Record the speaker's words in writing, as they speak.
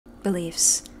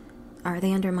Beliefs, are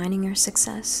they undermining your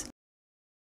success?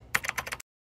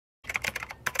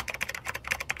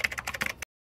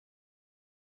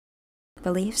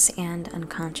 Beliefs and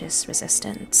unconscious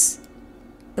resistance.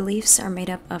 Beliefs are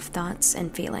made up of thoughts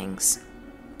and feelings.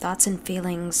 Thoughts and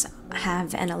feelings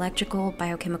have an electrical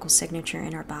biochemical signature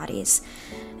in our bodies,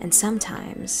 and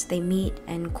sometimes they meet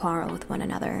and quarrel with one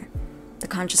another. The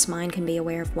conscious mind can be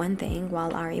aware of one thing,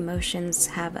 while our emotions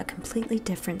have a completely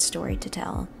different story to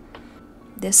tell.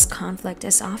 This conflict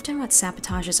is often what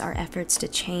sabotages our efforts to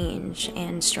change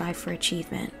and strive for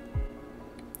achievement.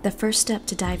 The first step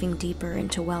to diving deeper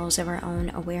into wells of our own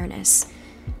awareness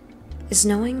is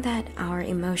knowing that our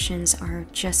emotions are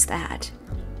just that.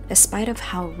 Despite of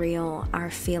how real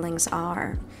our feelings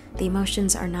are, the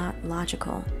emotions are not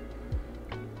logical.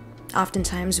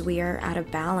 Oftentimes we are out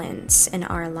of balance in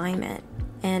our alignment,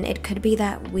 and it could be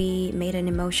that we made an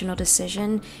emotional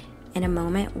decision in a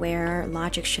moment where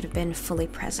logic should have been fully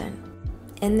present.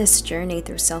 In this journey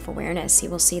through self-awareness, you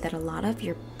will see that a lot of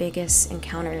your biggest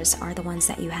encounters are the ones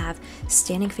that you have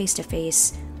standing face to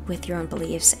face with your own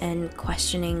beliefs and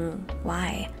questioning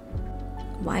why.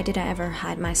 Why did I ever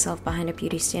hide myself behind a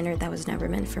beauty standard that was never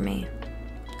meant for me?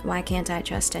 Why can't I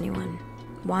trust anyone?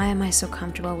 Why am I so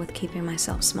comfortable with keeping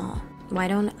myself small? Why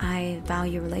don't I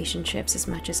value relationships as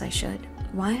much as I should?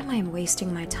 Why am I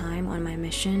wasting my time on my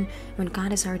mission when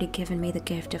God has already given me the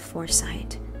gift of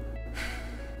foresight?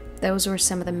 Those were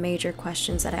some of the major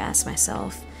questions that I asked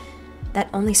myself that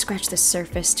only scratched the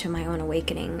surface to my own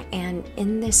awakening. And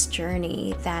in this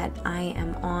journey that I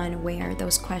am on, where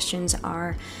those questions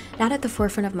are not at the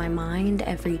forefront of my mind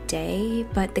every day,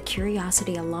 but the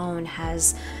curiosity alone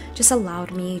has just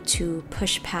allowed me to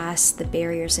push past the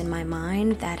barriers in my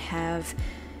mind that have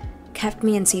kept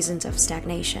me in seasons of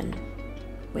stagnation,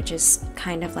 which is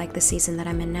kind of like the season that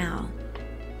I'm in now.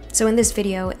 So in this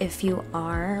video, if you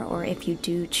are, or if you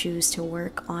do choose to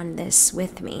work on this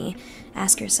with me,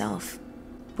 ask yourself,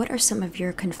 what are some of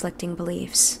your conflicting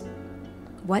beliefs?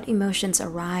 What emotions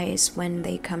arise when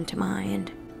they come to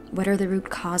mind? What are the root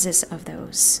causes of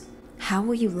those? How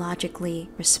will you logically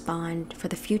respond for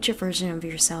the future version of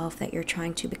yourself that you're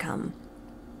trying to become?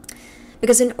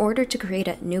 Because in order to create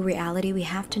a new reality, we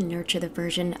have to nurture the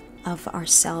version of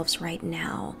ourselves right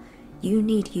now. You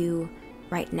need you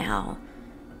right now.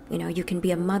 You know, you can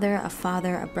be a mother, a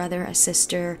father, a brother, a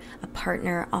sister, a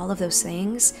partner, all of those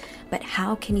things. But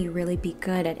how can you really be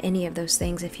good at any of those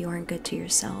things if you aren't good to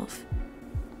yourself?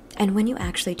 And when you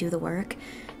actually do the work,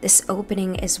 this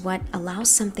opening is what allows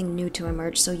something new to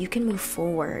emerge so you can move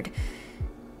forward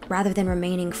rather than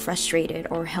remaining frustrated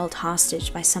or held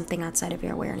hostage by something outside of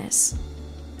your awareness.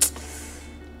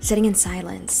 Sitting in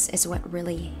silence is what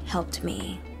really helped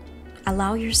me.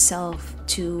 Allow yourself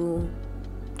to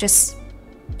just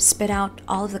spit out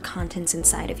all of the contents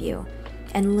inside of you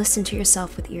and listen to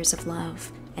yourself with ears of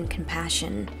love and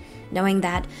compassion, knowing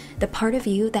that the part of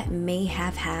you that may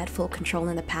have had full control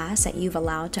in the past that you've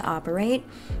allowed to operate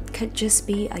could just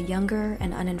be a younger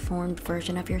and uninformed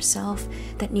version of yourself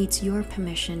that needs your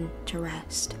permission to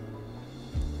rest.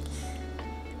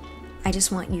 I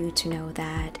just want you to know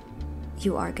that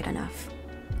you are good enough.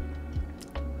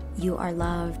 You are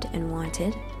loved and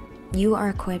wanted. You are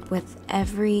equipped with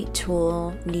every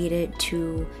tool needed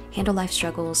to handle life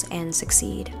struggles and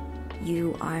succeed.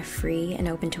 You are free and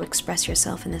open to express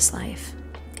yourself in this life.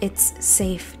 It's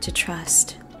safe to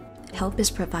trust. Help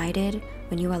is provided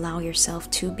when you allow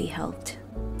yourself to be helped.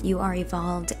 You are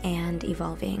evolved and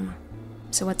evolving.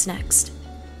 So what's next?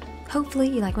 Hopefully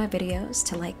you like my videos.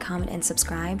 To like, comment, and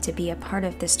subscribe to be a part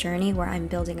of this journey where I'm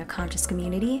building a conscious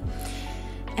community.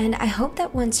 And I hope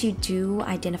that once you do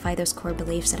identify those core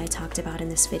beliefs that I talked about in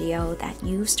this video, that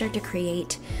you start to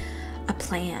create a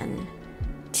plan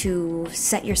to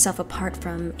set yourself apart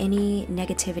from any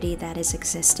negativity that is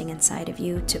existing inside of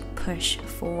you to push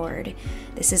forward.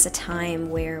 This is a time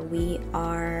where we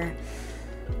are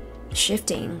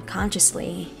shifting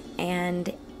consciously,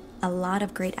 and a lot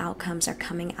of great outcomes are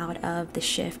coming out of the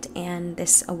shift and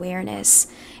this awareness,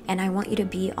 and I want you to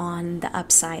be on the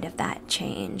upside of that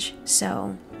change.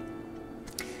 So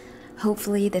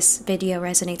hopefully this video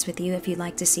resonates with you. If you'd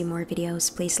like to see more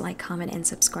videos, please like, comment, and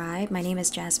subscribe. My name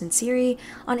is Jasmine Siri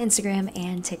on Instagram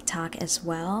and TikTok as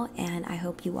well, and I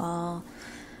hope you all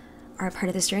are a part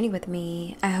of this journey with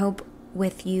me. I hope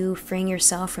with you freeing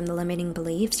yourself from the limiting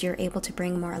beliefs, you're able to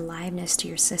bring more aliveness to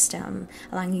your system,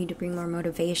 allowing you to bring more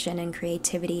motivation and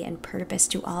creativity and purpose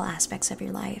to all aspects of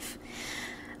your life.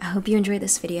 I hope you enjoyed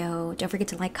this video. Don't forget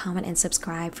to like, comment, and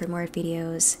subscribe for more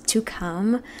videos to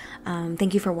come.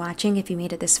 Thank you for watching if you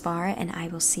made it this far, and I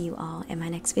will see you all in my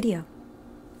next video.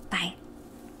 Bye.